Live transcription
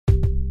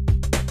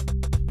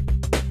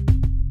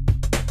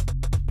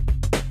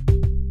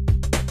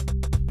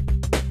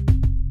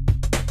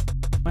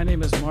My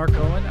name is Mark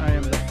Owen. I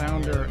am the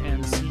founder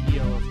and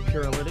CEO of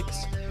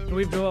Puralytics. And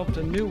we've developed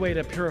a new way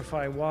to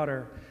purify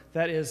water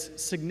that is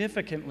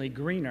significantly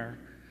greener,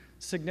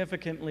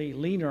 significantly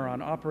leaner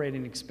on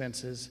operating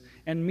expenses,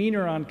 and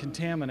meaner on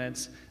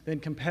contaminants than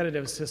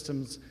competitive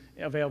systems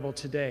available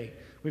today.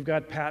 We've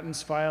got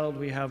patents filed,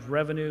 we have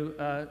revenue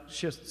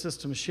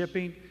system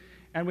shipping,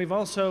 and we've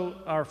also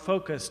are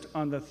focused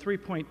on the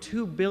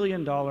 $3.2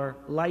 billion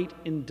light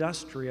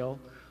industrial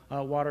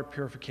water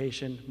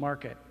purification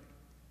market.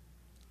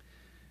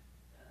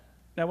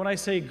 Now, when I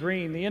say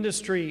green, the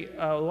industry,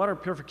 water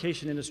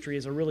purification industry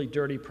is a really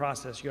dirty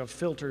process. You have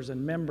filters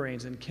and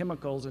membranes and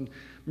chemicals and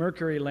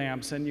mercury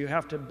lamps, and you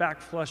have to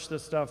backflush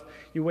this stuff.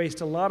 You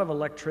waste a lot of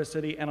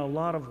electricity and a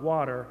lot of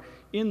water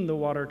in the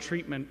water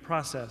treatment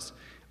process.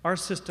 Our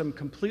system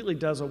completely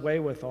does away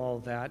with all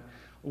of that.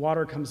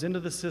 Water comes into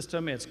the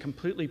system, it's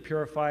completely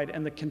purified,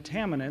 and the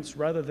contaminants,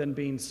 rather than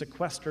being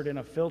sequestered in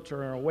a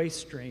filter or a waste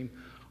stream,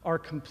 are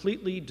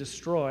completely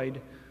destroyed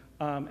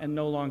and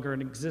no longer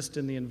exist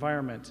in the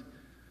environment.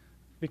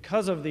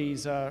 Because of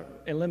these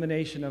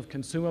elimination of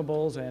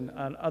consumables and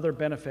other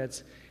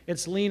benefits,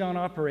 it's lean on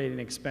operating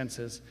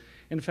expenses.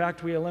 In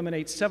fact, we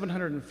eliminate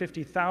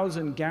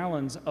 750,000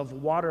 gallons of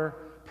water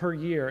per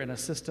year in a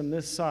system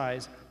this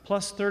size,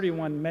 plus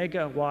 31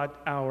 megawatt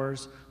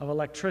hours of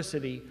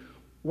electricity,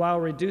 while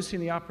reducing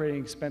the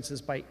operating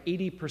expenses by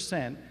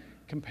 80%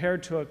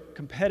 compared to a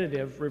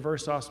competitive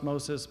reverse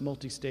osmosis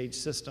multi-stage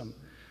system.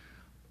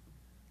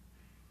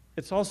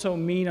 It's also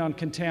mean on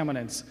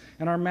contaminants,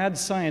 and our mad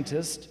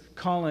scientist,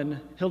 Colin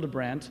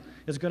Hildebrandt,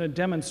 is going to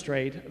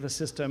demonstrate the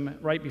system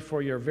right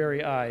before your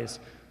very eyes.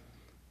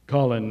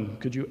 Colin,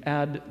 could you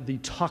add the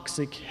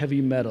toxic heavy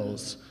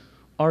metals,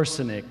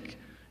 arsenic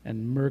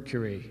and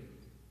mercury?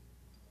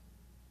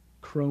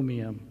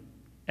 Chromium,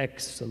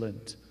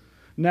 excellent.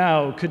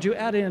 Now, could you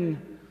add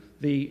in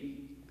the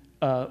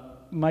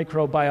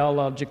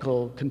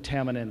microbiological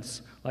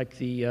contaminants like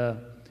the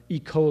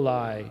E.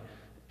 coli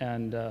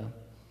and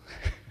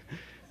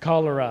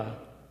cholera?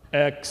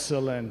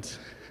 Excellent.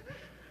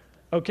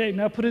 Okay,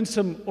 now put in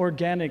some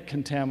organic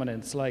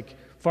contaminants like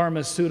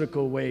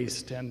pharmaceutical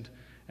waste and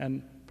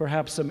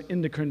perhaps some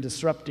endocrine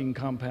disrupting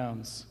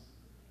compounds.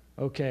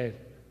 Okay,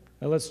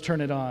 now let's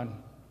turn it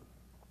on.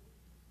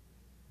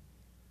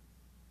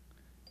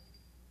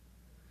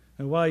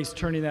 And while he's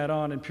turning that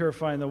on and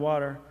purifying the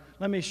water,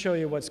 let me show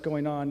you what's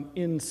going on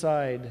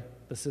inside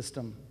the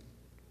system.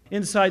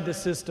 Inside the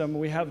system,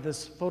 we have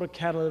this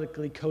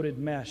photocatalytically coated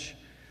mesh.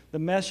 The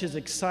mesh is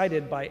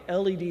excited by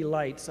LED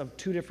lights of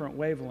 2 different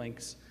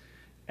wavelengths.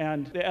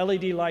 And the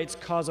LED lights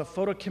cause a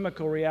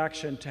photochemical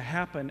reaction to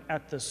happen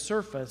at the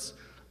surface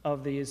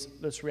of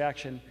this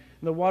reaction.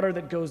 And the water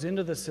that goes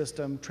into the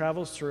system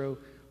travels through,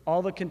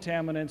 all the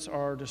contaminants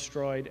are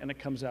destroyed, and it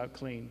comes out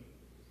clean.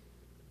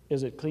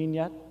 Is it clean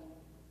yet?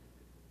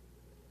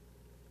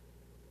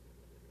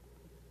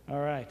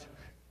 All right.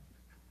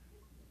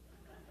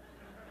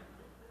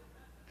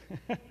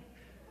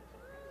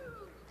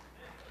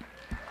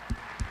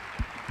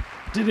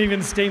 Didn't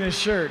even stain his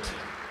shirt.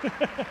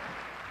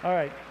 All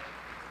right.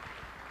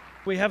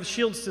 We have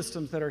shield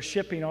systems that are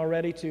shipping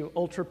already to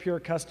ultra-pure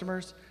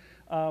customers,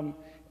 and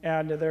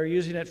they're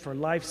using it for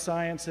life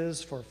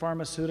sciences, for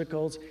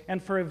pharmaceuticals,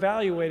 and for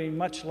evaluating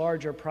much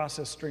larger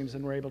process streams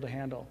than we're able to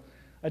handle.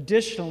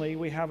 Additionally,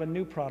 we have a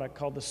new product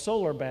called the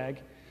Solar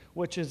Bag,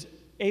 which is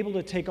able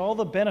to take all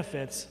the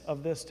benefits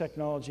of this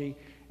technology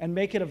and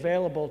make it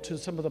available to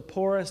some of the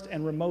poorest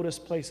and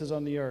remotest places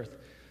on the earth.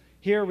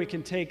 Here we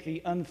can take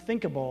the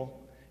unthinkable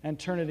and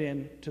turn it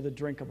into the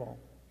drinkable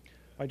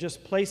by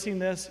just placing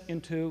this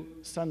into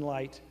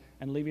sunlight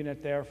and leaving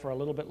it there for a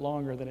little bit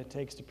longer than it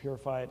takes to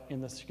purify it in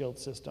the skilled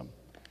system.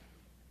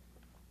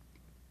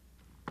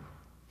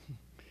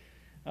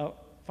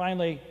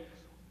 Finally,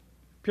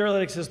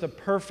 Puralytics is the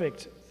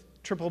perfect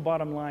triple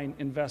bottom line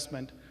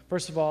investment.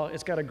 First of all,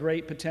 it's got a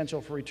great potential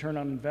for return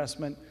on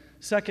investment.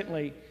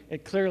 Secondly,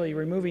 it clearly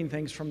removing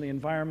things from the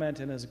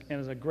environment and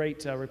is a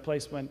great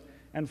replacement.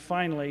 And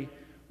finally,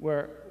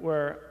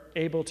 we're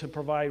able to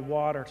provide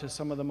water to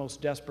some of the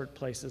most desperate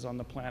places on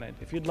the planet.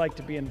 If you'd like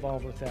to be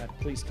involved with that,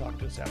 please talk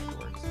to us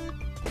afterwards.